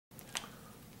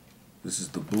This is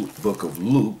the book of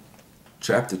Luke,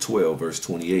 chapter 12, verse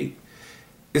 28.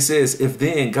 It says, if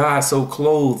then God so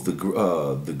clothed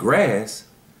the grass,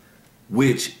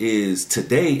 which is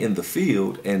today in the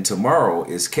field and tomorrow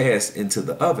is cast into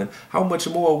the oven, how much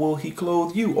more will he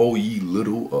clothe you, O ye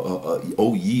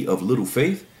of little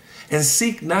faith? And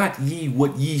seek not ye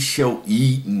what ye shall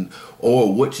eat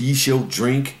or what ye shall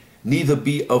drink, neither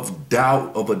be of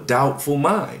a doubtful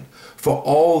mind. For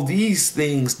all these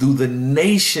things do the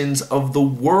nations of the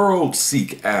world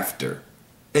seek after.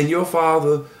 And your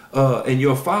Father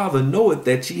knoweth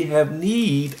that ye have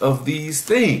need of these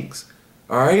things.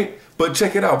 All right. But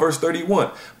check it out. Verse 31.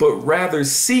 But rather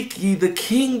seek ye the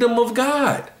kingdom of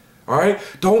God. All right.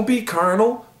 Don't be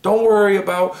carnal. Don't worry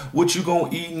about what you're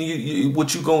going to eat and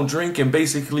what you're going to drink and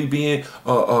basically being,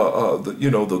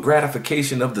 the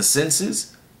gratification of the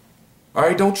senses. All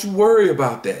right. Don't you worry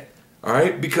about that. All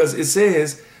right. Because it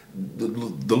says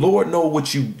the Lord know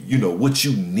what you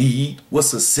need,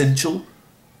 what's essential.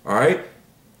 All right.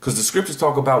 Because the scriptures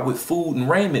talk about with food and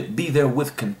raiment, be there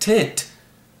with content,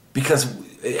 because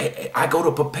I go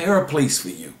to prepare a place for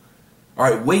you. All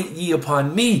right. Wait ye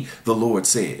upon me, the Lord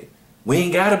said. We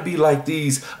ain't got to be like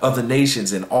these other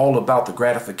nations and all about the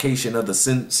gratification of the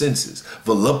senses,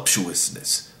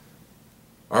 voluptuousness.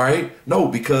 All right. No,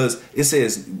 because it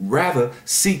says rather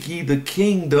seek ye the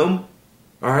kingdom.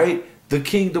 All right. The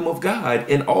kingdom of God,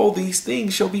 and all these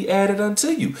things shall be added unto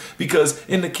you. Because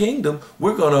in the kingdom,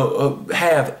 we're going to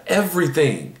have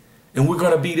everything, and we're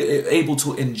going to be able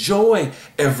to enjoy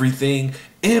everything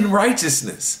in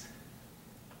righteousness.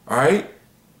 All right.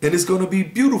 And it's going to be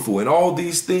beautiful. And all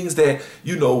these things that,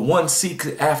 one seeks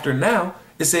after now,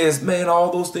 it says, man, all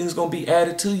those things going to be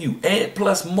added to you, and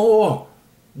plus more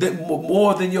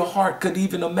than your heart could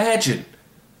even imagine.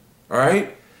 All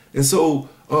right. And so,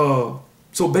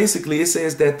 so basically it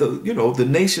says that the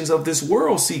nations of this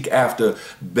world seek after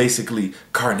basically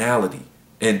carnality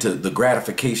and to the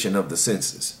gratification of the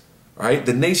senses. All right.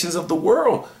 The nations of the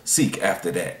world seek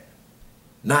after that.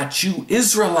 Not you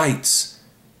Israelites.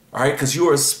 All right. Because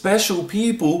you're a special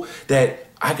people that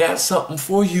I got something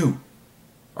for you.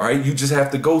 All right. You just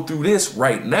have to go through this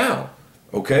right now.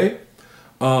 OK.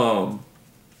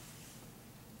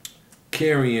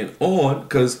 Carrying on,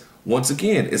 because once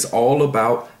again, it's all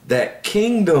about that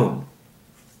kingdom.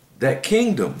 That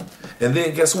kingdom. And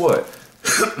then guess what?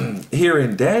 Here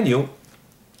in Daniel,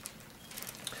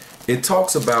 it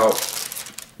talks about,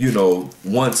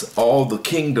 once all the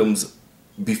kingdoms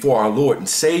before our Lord and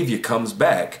Savior comes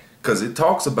back, because it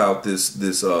talks about this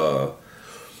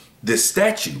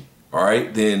statue. All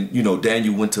right. Then,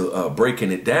 Daniel went to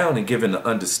breaking it down and giving the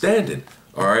understanding,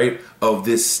 all right, of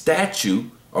this statue.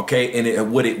 OK,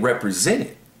 and what it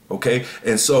represented. OK,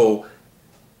 and so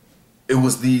it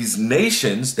was these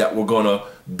nations that were going to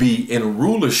be in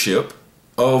rulership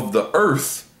of the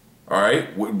earth. All right.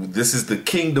 This is the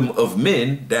kingdom of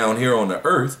men down here on the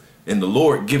earth. And the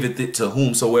Lord giveth it to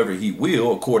whomsoever he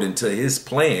will, according to his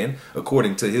plan,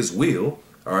 according to his will.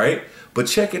 All right. But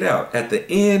check it out. At the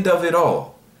end of it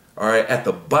all. All right. At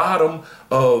the bottom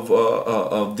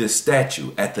of this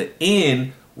statue, at the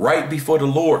end, right before the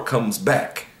Lord comes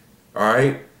back. All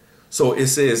right. So it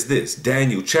says this,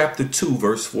 Daniel chapter 2,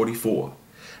 verse 44.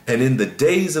 And in the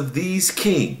days of these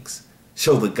kings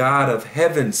shall the God of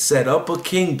heaven set up a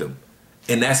kingdom.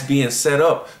 And that's being set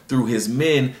up through his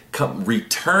men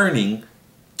returning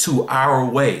to our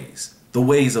ways, the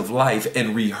ways of life,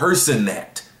 and rehearsing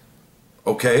that.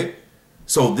 OK,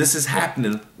 so this is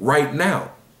happening right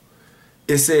now.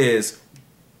 It says,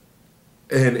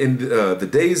 and in the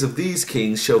days of these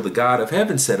kings shall the God of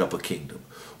heaven set up a kingdom,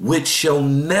 which shall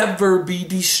never be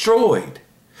destroyed,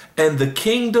 and the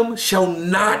kingdom shall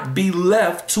not be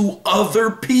left to other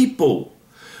people,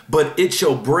 but it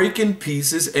shall break in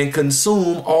pieces and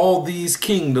consume all these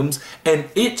kingdoms, and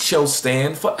it shall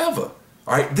stand forever.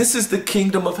 All right, this is the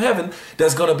kingdom of heaven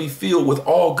that's going to be filled with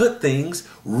all good things,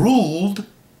 ruled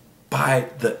by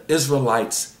the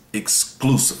Israelites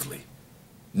exclusively.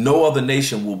 No other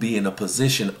nation will be in a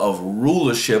position of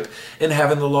rulership and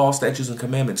having the law, statutes, and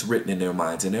commandments written in their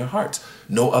minds and their hearts.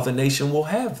 No other nation will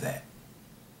have that.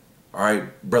 All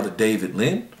right, Brother David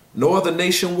Lynn, no other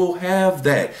nation will have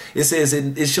that. It says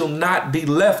it shall not be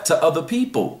left to other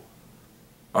people.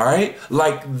 All right,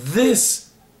 like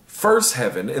this first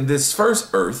heaven and this first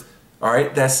earth, all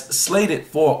right, that's slated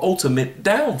for ultimate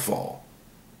downfall.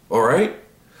 All right.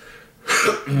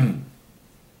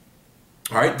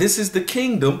 All right, this is the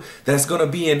kingdom that's going to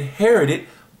be inherited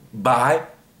by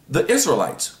the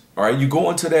Israelites. All right, you go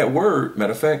into that word.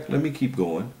 Matter of fact, let me keep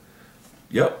going.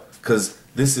 Yep, because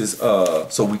This is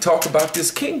so we talked about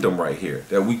this kingdom right here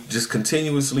that we just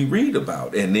continuously read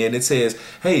about. And then it says,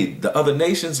 hey, the other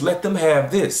nations, let them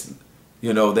have this.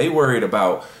 You know, they worried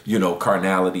about, you know,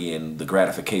 carnality and the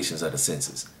gratifications of the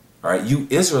senses. All right, you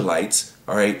Israelites,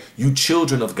 all right, you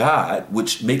children of God,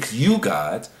 which makes you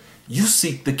gods, you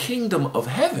seek the kingdom of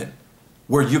heaven,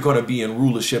 where you're going to be in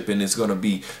rulership and it's going to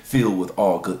be filled with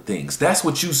all good things. That's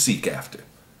what you seek after.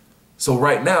 So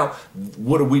right now,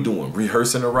 what are we doing?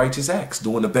 Rehearsing the righteous acts,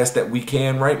 doing the best that we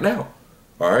can right now.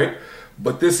 All right.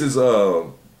 But this is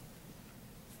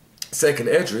Second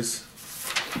Esdras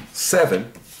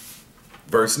 7,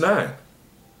 verse 9.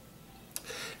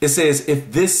 It says,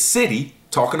 if this city,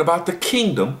 talking about the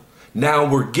kingdom, now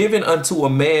were given unto a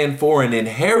man for an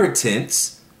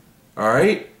inheritance, all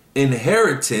right,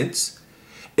 inheritance,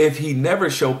 if he never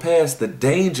shall pass the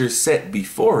danger set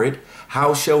before it,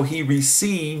 how shall he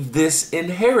receive this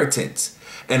inheritance?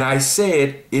 And I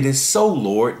said, it is so,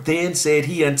 Lord. Then said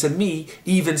he unto me,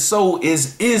 even so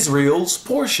is Israel's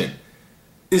portion.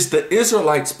 It's the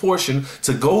Israelites' portion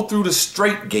to go through the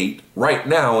straight gate right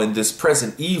now in this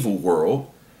present evil world.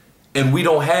 And we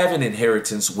don't have an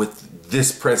inheritance with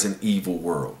this present evil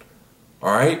world.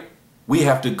 All right. We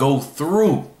have to go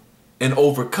through and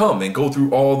overcome and go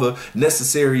through all the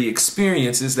necessary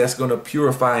experiences that's going to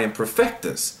purify and perfect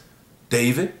us.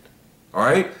 David, all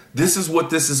right, this is what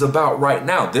this is about right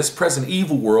now. This present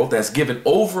evil world that's given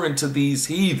over into these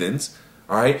heathens,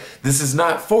 all right, this is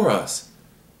not for us.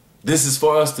 This is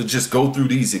for us to just go through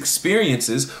these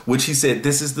experiences, which he said,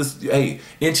 this is the, hey,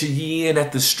 enter ye in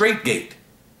at the straight gate,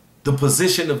 the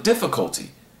position of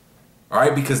difficulty, all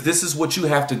right, because this is what you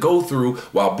have to go through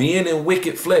while being in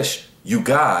wicked flesh. You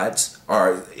gods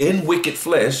are in wicked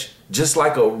flesh, just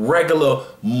like a regular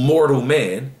mortal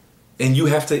man. And you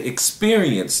have to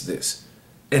experience this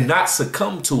and not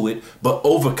succumb to it, but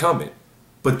overcome it.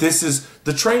 But this is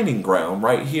the training ground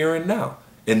right here and now.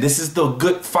 And this is the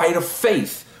good fight of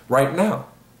faith right now.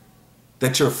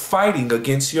 That you're fighting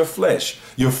against your flesh.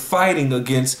 You're fighting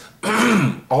against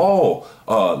all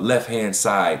left-hand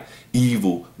side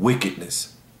evil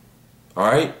wickedness. All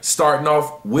right. Starting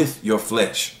off with your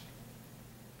flesh.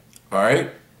 All right.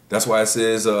 That's why it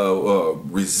says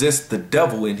resist the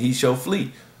devil and he shall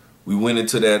flee. We went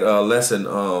into that lesson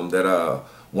that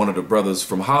one of the brothers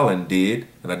from Holland did,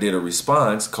 and I did a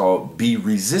response called Be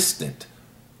Resistant.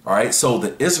 All right, so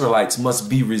the Israelites must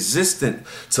be resistant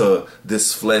to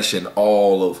this flesh and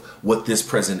all of what this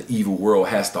present evil world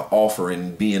has to offer,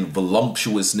 and being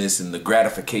voluptuousness and the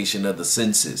gratification of the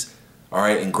senses. All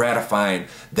right, and gratifying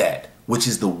that, which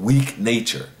is the weak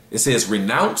nature. It says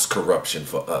renounce corruption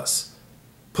for us.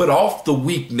 Put off the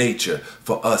weak nature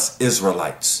for us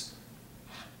Israelites.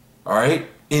 All right,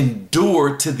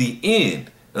 endure to the end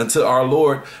until our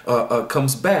Lord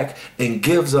comes back and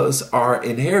gives us our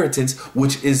inheritance,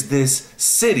 which is this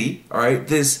city. All right,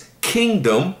 this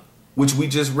kingdom, which we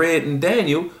just read in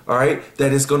Daniel. All right,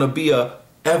 that is going to be a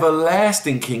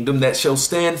everlasting kingdom that shall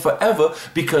stand forever,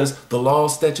 because the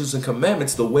laws, statutes, and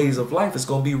commandments, the ways of life, is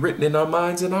going to be written in our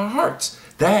minds and our hearts.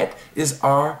 That is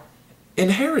our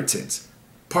inheritance.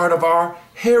 Part of our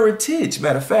heritage.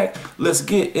 Matter of fact, let's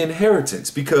get inheritance,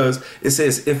 because it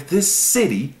says if this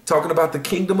city, talking about the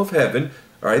kingdom of heaven,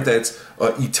 all right, that's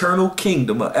an eternal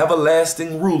kingdom, an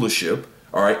everlasting rulership,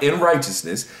 all right, in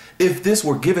righteousness, if this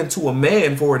were given to a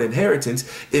man for an inheritance,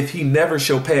 if he never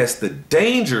shall pass the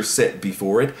danger set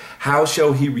before it, how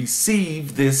shall he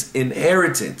receive this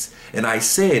inheritance? And I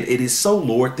said, it is so,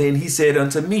 Lord. Then he said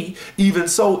unto me, even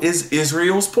so is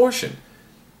Israel's portion.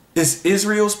 It's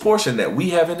Israel's portion that we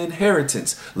have an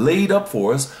inheritance laid up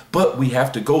for us, but we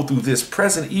have to go through this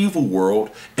present evil world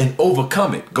and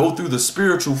overcome it. Go through the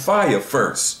spiritual fire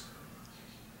first.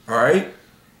 All right.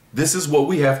 This is what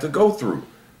we have to go through.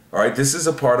 All right. This is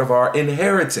a part of our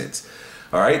inheritance.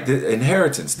 All right. The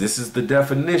inheritance. This is the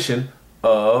definition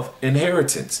of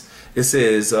inheritance. It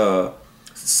says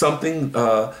something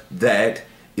that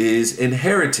is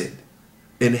inherited.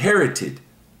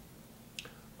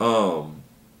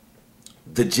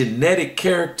 The genetic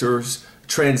characters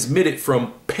transmitted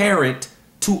from parent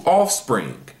to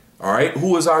offspring. All right.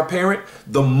 Who is our parent?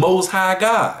 The Most High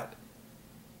God,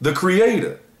 the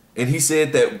Creator. And he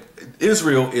said that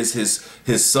Israel is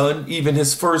his son, even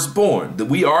his firstborn, that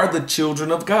we are the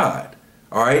children of God.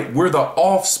 All right. We're the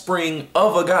offspring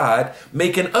of a God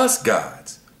making us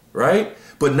gods. Right.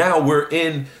 But now we're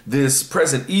in this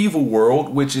present evil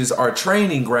world, which is our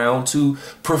training ground to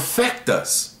perfect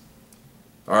us.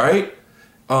 All right.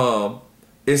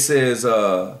 It says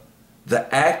the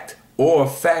act or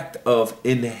fact of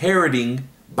inheriting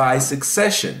by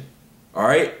succession. All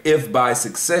right. If by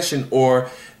succession or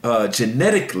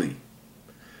genetically.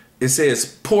 It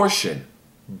says portion,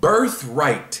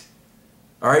 birthright.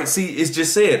 All right, see, it's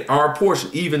just said our portion.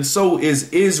 Even so is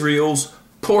Israel's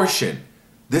portion.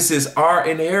 This is our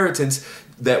inheritance,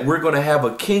 that we're going to have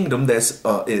a kingdom that's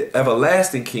an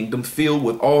everlasting kingdom filled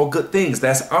with all good things.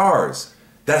 That's ours.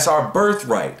 That's our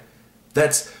birthright.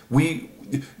 That's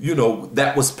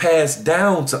that was passed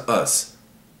down to us.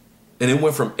 And it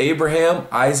went from Abraham,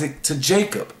 Isaac to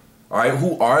Jacob, all right,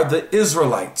 who are the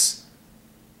Israelites.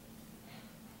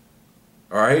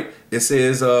 All right, it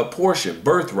says portion,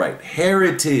 birthright,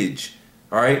 heritage.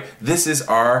 All right, this is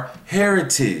our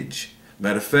heritage.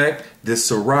 Matter of fact, this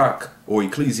Sirach or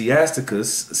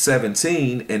Ecclesiasticus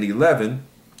 17 and 11,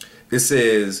 it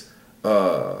says,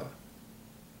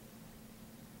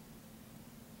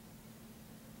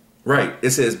 it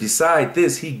says, beside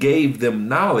this, he gave them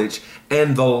knowledge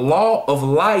and the law of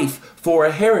life for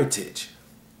a heritage.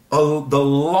 The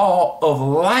law of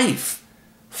life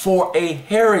for a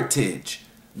heritage.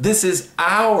 This is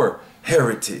our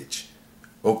heritage.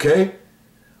 Okay?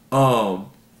 Going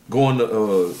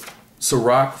to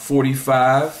Sirach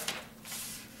 45.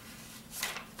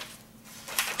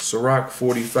 Sirach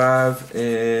 45,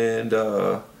 and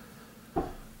I'll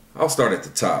start at the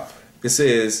top. It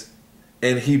says,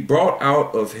 and he brought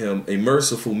out of him a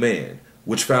merciful man,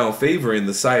 which found favor in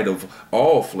the sight of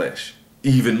all flesh,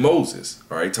 even Moses.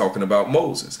 All right, talking about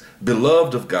Moses,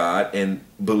 beloved of God and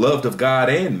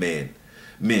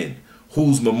men,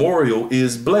 whose memorial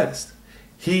is blessed.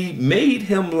 He made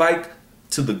him like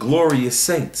to the glorious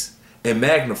saints and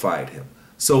magnified him,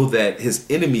 so that his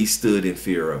enemies stood in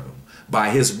fear of him.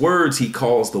 By his words he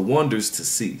caused the wonders to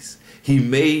cease. He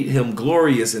made him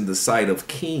glorious in the sight of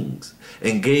kings,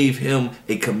 and gave him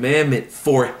a commandment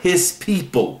for his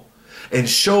people, and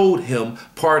showed him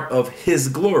part of his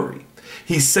glory.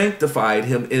 He sanctified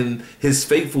him in his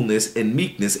faithfulness and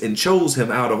meekness, and chose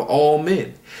him out of all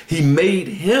men. He made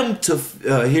him to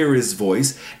hear his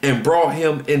voice, and brought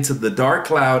him into the dark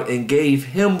cloud, and gave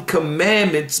him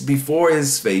commandments before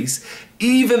his face,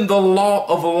 even the law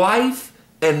of life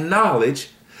and knowledge,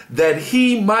 that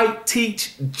he might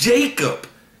teach Jacob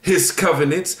his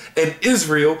covenants and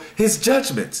Israel his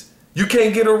judgments. You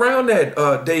can't get around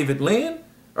that, David Lynn.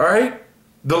 All right.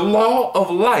 The law of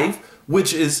life,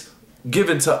 which is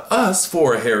given to us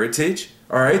for a heritage.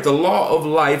 All right. The law of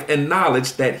life and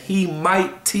knowledge, that he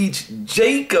might teach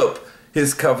Jacob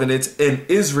his covenants and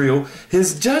Israel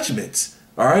his judgments.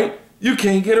 All right. You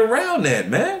can't get around that,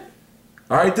 man.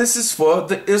 All right, this is for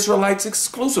the Israelites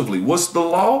exclusively. What's the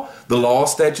law? The law,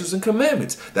 statutes, and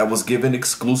commandments that was given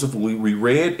exclusively. We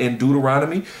read in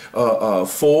Deuteronomy 4,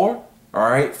 all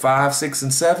right, 5, 6,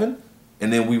 and 7.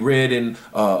 And then we read in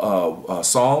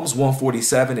Psalms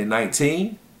 147 and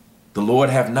 19. The Lord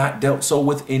have not dealt so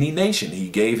with any nation. He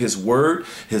gave his word,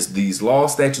 these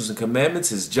laws, statutes, and commandments,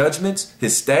 his judgments,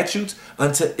 his statutes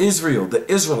unto Israel, the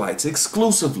Israelites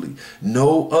exclusively.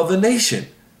 No other nation.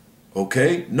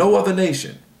 Okay, no other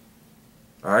nation.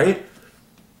 All right,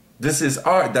 this is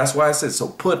our. That's why I said so.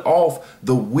 Put off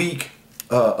the weak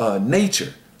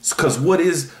nature, because what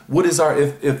is our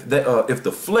if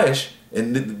the flesh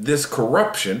and this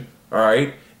corruption, all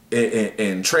right,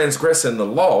 and transgressing the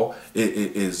law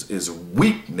is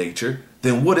weak nature,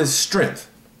 then what is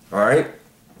strength? All right.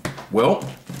 Well,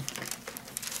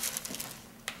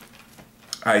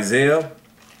 Isaiah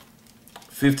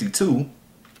 52.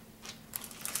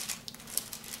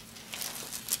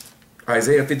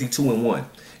 Isaiah 52 and 1.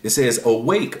 It says,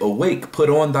 awake, awake, put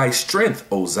on thy strength,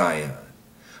 O Zion.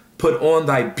 Put on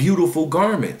thy beautiful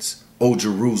garments, O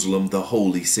Jerusalem, the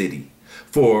holy city.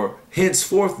 For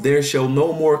henceforth there shall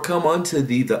no more come unto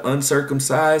thee the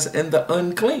uncircumcised and the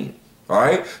unclean. All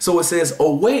right. So it says,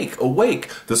 awake, awake.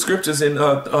 The scriptures in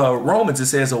Romans, it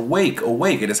says, awake,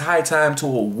 awake. It is high time to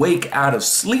awake out of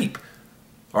sleep.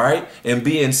 All right, and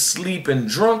being sleep and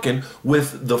drunken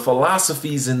with the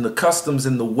philosophies and the customs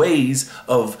and the ways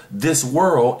of this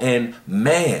world and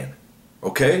man.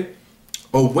 Okay,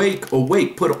 awake,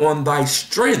 awake, put on thy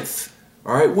strength.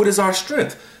 All right, what is our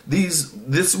strength? This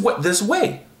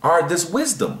way, all right, this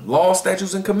wisdom, law,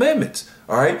 statutes, and commandments.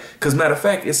 All right, because matter of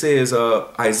fact, it says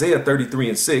Isaiah 33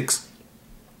 and 6.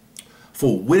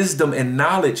 For wisdom and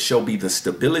knowledge shall be the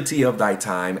stability of thy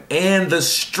time and the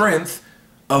strength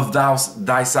of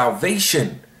thy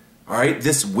salvation. All right,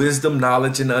 this wisdom,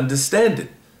 knowledge, and understanding.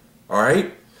 All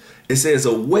right, it says,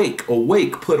 awake,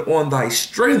 awake, put on thy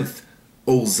strength,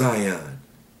 O Zion.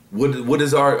 What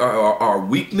is our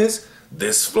weakness?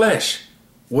 This flesh.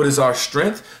 What is our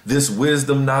strength? This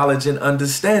wisdom, knowledge, and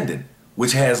understanding,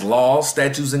 which has laws,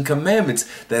 statutes, and commandments.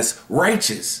 That's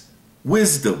righteous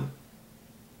wisdom.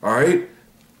 All right,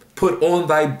 put on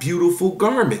thy beautiful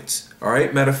garments. All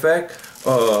right. Matter of fact,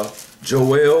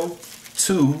 Joel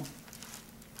 2.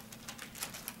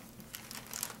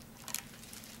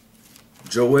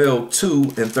 Joel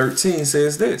 2:13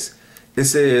 says this. It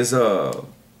says,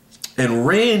 and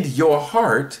rend your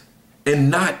heart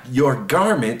and not your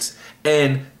garments,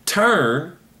 and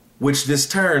turn, which this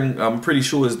turn, I'm pretty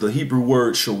sure is the Hebrew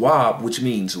word shawab, which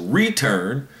means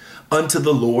return unto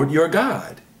the Lord your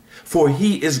God. For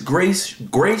he is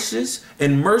gracious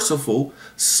and merciful,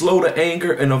 slow to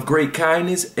anger and of great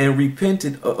kindness, and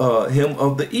repented him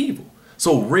of the evil.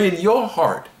 So rend your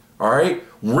heart, all right?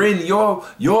 Rend your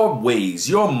ways,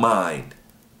 your mind,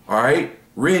 all right?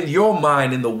 Rend your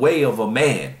mind in the way of a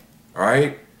man, all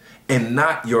right? And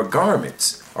not your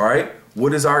garments, all right?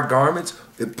 What is our garments?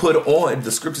 It put on,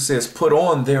 the scripture says, put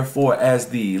on therefore as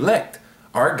the elect.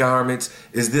 Our garments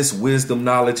is this wisdom,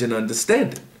 knowledge, and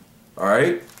understanding, all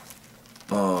right?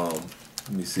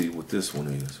 Let me see what this one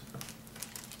is.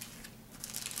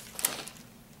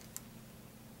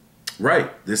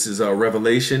 Right. This is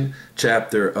Revelation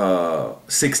chapter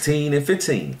 16 and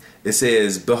 15. It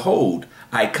says, behold,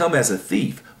 I come as a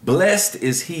thief. Blessed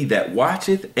is he that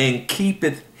watcheth and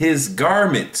keepeth his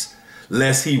garments,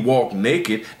 lest he walk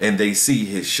naked and they see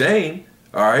his shame.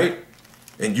 All right.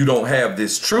 And you don't have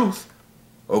this truth.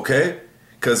 Okay.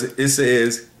 Because it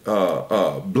says,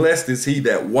 blessed is he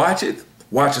that watcheth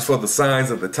for the signs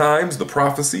of the times, the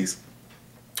prophecies.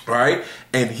 All right.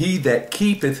 And he that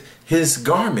keepeth his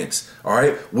garments, all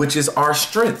right, which is our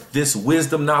strength, this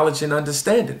wisdom, knowledge, and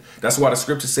understanding. That's why the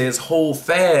scripture says, hold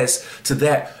fast to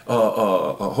that,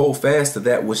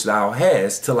 which thou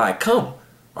hast till I come.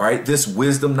 All right, this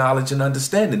wisdom, knowledge, and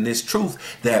understanding, this truth,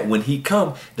 that when he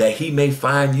come, that he may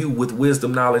find you with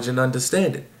wisdom, knowledge, and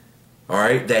understanding. All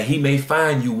right, that he may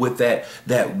find you with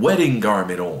that wedding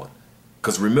garment on.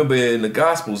 Because remember in the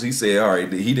Gospels, he said, all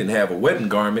right, he didn't have a wedding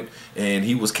garment and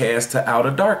he was cast to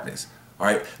outer darkness. All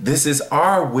right. This is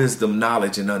our wisdom,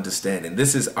 knowledge, and understanding.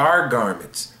 This is our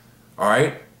garments. All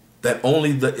right. That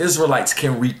only the Israelites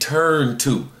can return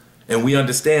to. And we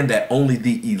understand that only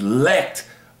the elect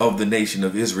of the nation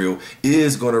of Israel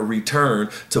is going to return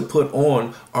to put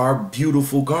on our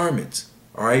beautiful garments.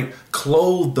 All right.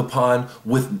 Clothed upon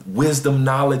with wisdom,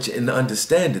 knowledge, and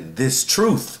understanding. This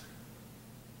truth.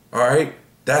 All right.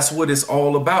 That's what it's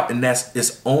all about. And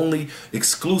it's only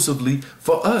exclusively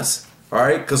for us. All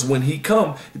right. Because when he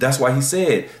come, that's why he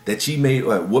said that ye may,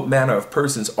 what manner of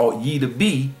persons ought ye to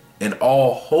be in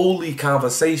all holy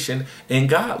conversation and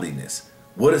godliness.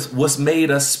 What's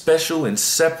made us special and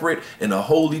separate and a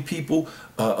holy people,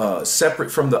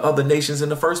 separate from the other nations in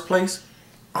the first place?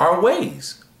 Our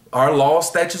ways, our laws,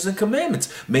 statutes, and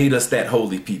commandments made us that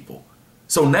holy people.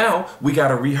 So now we got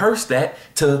to rehearse that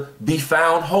to be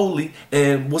found holy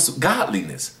and what's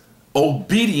godliness,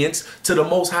 obedience to the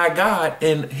Most High God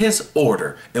and his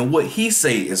order and what he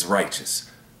say is righteous.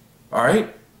 All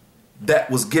right. That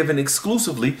was given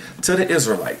exclusively to the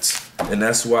Israelites. And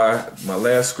that's why my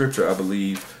last scripture, I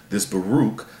believe, this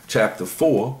Baruch chapter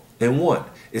 4:1.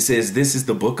 It says, this is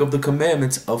the book of the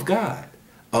commandments of God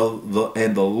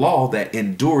and the law that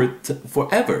endureth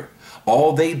forever.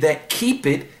 All they that keep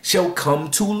it shall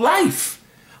come to life.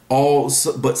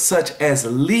 But such as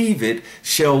leave it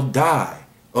shall die.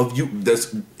 Of you,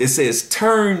 it says,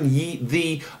 turn ye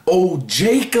thee, O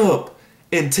Jacob,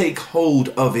 and take hold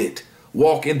of it.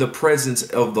 Walk in the presence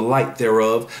of the light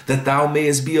thereof, that thou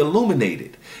mayest be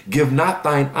illuminated. Give not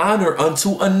thine honor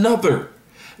unto another,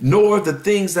 nor the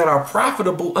things that are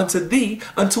profitable unto thee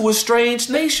unto a strange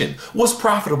nation. What's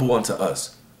profitable unto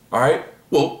us? All right.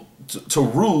 Well, to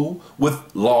rule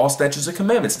with law, statutes, and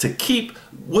commandments. To keep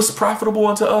what's profitable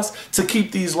unto us, to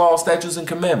keep these laws, statutes, and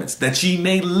commandments, that ye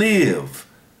may live.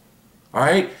 All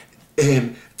right.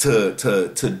 And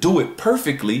to do it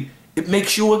perfectly, it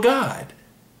makes you a God.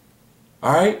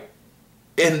 All right.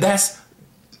 And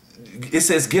it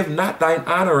says, give not thine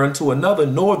honor unto another,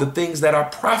 nor the things that are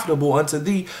profitable unto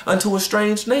thee unto a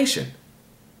strange nation.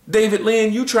 David,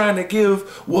 Lynn, you trying to give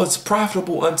what's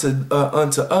profitable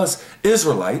unto us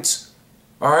Israelites.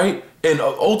 All right. And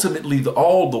ultimately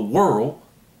all the world.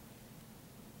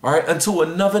 All right. Unto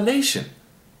another nation.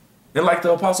 And like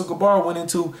the Apostle Gabar went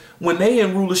into, when they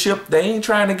in rulership, they ain't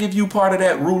trying to give you part of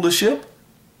that rulership.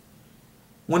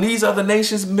 When these other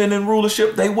nations been in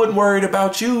rulership, they wasn't worried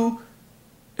about you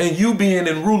and you being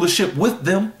in rulership with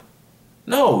them.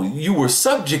 No, you were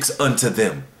subjects unto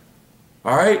them.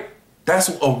 All right. That's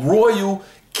a royal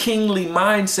kingly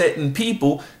mindset in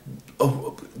people.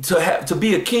 To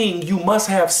be a king, you must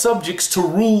have subjects to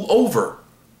rule over.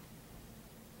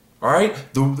 All right.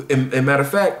 And matter of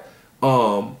fact,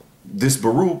 this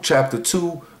Baruch chapter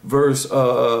 2, verse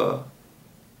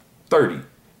 30.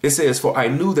 It says, for I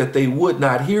knew that they would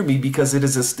not hear me because it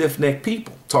is a stiff-necked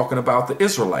people. Talking about the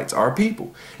Israelites, our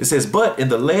people. It says, but in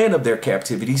the land of their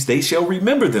captivities, they shall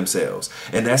remember themselves.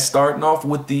 And that's starting off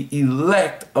with the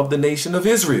elect of the nation of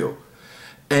Israel.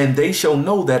 And they shall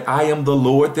know that I am the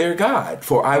Lord their God,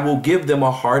 for I will give them a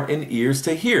heart and ears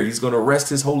to hear. He's going to rest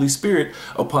his Holy Spirit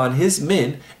upon his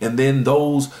men, and then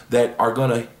those that are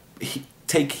going to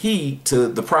take heed to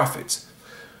the prophets.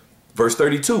 Verse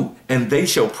 32, and they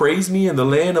shall praise me in the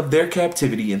land of their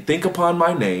captivity and think upon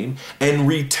my name and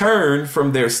return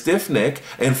from their stiff neck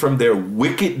and from their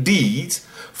wicked deeds,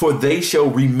 for they shall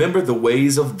remember the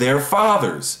ways of their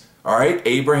fathers. All right,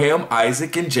 Abraham,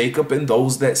 Isaac, and Jacob, and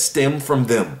those that stem from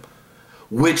them,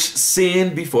 which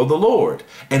sinned before the Lord.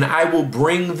 And I will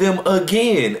bring them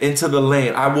again into the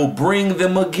land. I will bring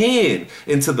them again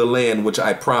into the land which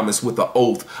I promised with an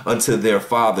oath unto their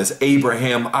fathers,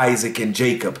 Abraham, Isaac, and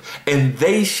Jacob. And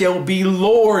they shall be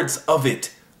lords of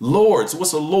it. Lords.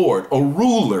 What's a lord? A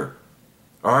ruler.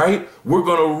 All right. We're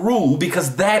going to rule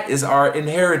because that is our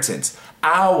inheritance.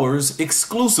 Ours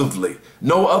exclusively.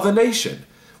 No other nation.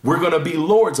 We're going to be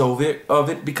lords of it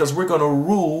because we're going to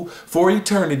rule for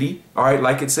eternity. All right.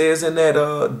 Like it says in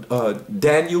that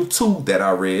Daniel 2 that I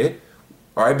read.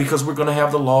 All right. Because we're going to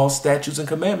have the laws, statutes, and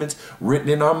commandments written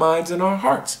in our minds and our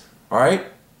hearts. All right.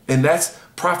 And that's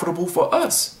profitable for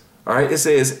us. All right. It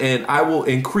says, and I will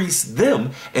increase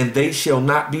them and they shall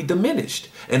not be diminished.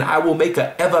 And I will make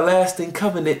an everlasting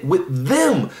covenant with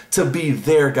them to be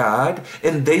their God,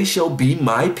 and they shall be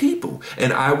my people.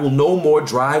 And I will no more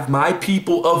drive my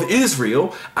people of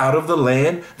Israel out of the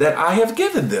land that I have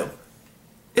given them.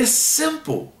 It's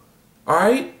simple. All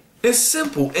right. It's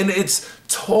simple. And it's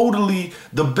totally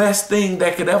the best thing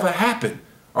that could ever happen.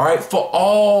 All right. For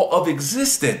all of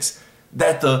existence,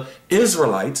 that the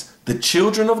Israelites, the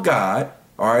children of God,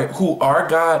 all right, who are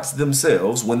gods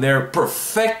themselves, when they're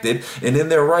perfected and in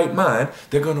their right mind,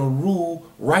 they're going to rule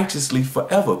righteously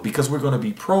forever because we're going to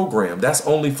be programmed. That's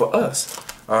only for us.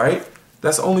 All right.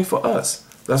 That's only for us.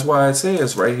 That's why it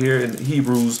says right here in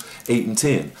Hebrews 8 and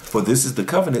 10, for this is the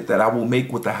covenant that I will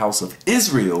make with the house of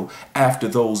Israel after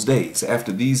those days,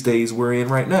 after these days we're in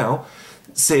right now,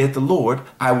 saith the Lord,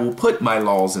 I will put my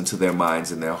laws into their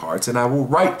minds and their hearts, and I will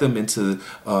write them into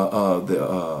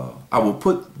I will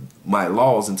put my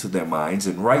laws into their minds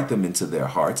and write them into their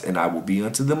hearts, and I will be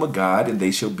unto them a God, and they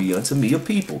shall be unto me a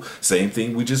people. Same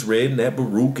thing we just read in that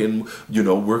Baruch, and you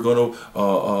know we're gonna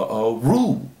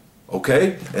rule.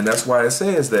 Okay, and that's why it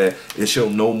says that it shall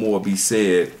no more be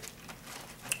said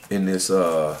in this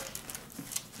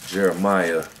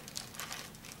Jeremiah.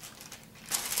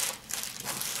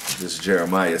 This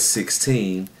Jeremiah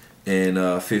 16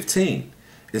 and 15.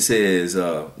 It says,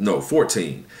 no,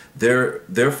 14.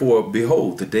 Therefore,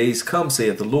 behold, the days come,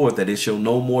 saith the Lord, that it shall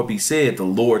no more be said, the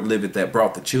Lord liveth that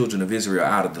brought the children of Israel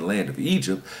out of the land of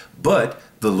Egypt, but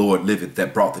the Lord liveth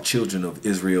that brought the children of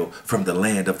Israel from the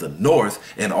land of the north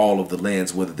and all of the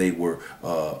lands whether they were,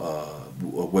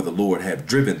 where the Lord had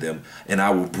driven them. And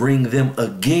I will bring them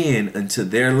again unto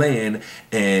their land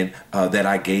and that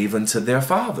I gave unto their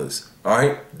fathers. All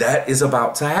right, that is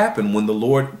about to happen when the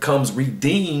Lord comes,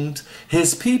 redeems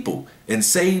his people and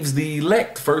saves the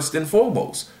elect first and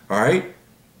foremost. All right,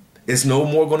 it's no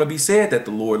more going to be said that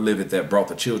the Lord liveth that brought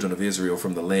the children of Israel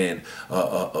from the land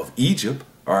of Egypt.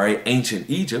 All right, ancient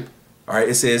Egypt. All right,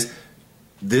 it says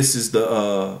this is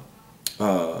the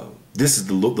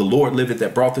Lord liveth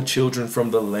that brought the children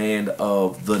from the land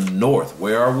of the north.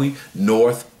 Where are we?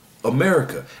 North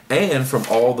America, and from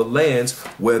all the lands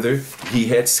whither he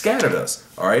had scattered us.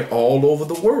 All right, all over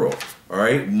the world. All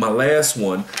right, my last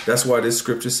one. That's why this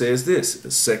scripture says this,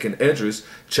 2nd Esdras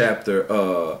chapter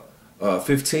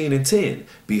 15 and 10.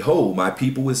 Behold, my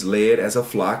people is led as a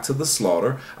flock to the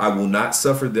slaughter. I will not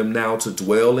suffer them now to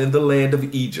dwell in the land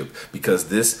of Egypt, because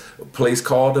this place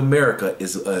called America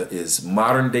is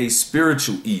modern day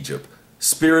spiritual Egypt,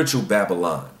 spiritual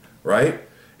Babylon, right?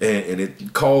 And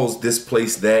it calls this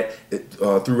place that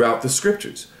throughout the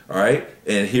scriptures. All right.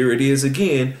 And here it is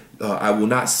again. I will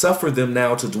not suffer them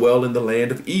now to dwell in the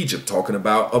land of Egypt, talking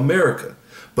about America.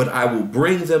 But I will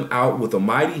bring them out with a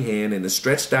mighty hand and a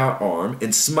stretched out arm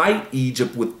and smite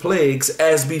Egypt with plagues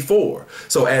as before.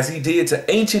 So as he did to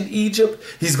ancient Egypt,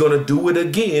 he's going to do it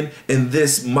again in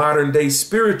this modern day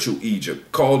spiritual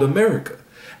Egypt called America.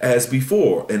 As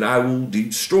before, and I will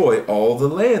destroy all the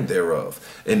land thereof.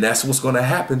 And that's what's going to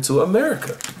happen to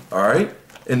America. All right.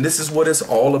 And this is what it's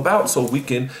all about. So we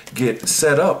can get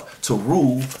set up to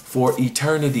rule for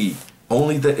eternity.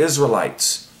 Only the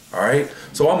Israelites. All right,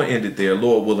 so I'm going to end it there.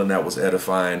 Lord willing, that was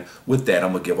edifying. With that,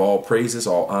 I'm going to give all praises,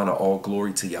 all honor, all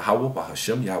glory to Yahweh,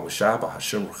 Bahashem, Yahweh Shai,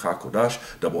 Bahashem,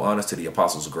 Ruchakodash. Double honors to the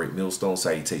apostles of Great Millstone.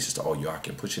 Salutations to all you I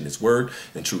can push in this word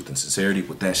in truth and sincerity.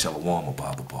 With that, Shalom,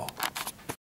 Abba.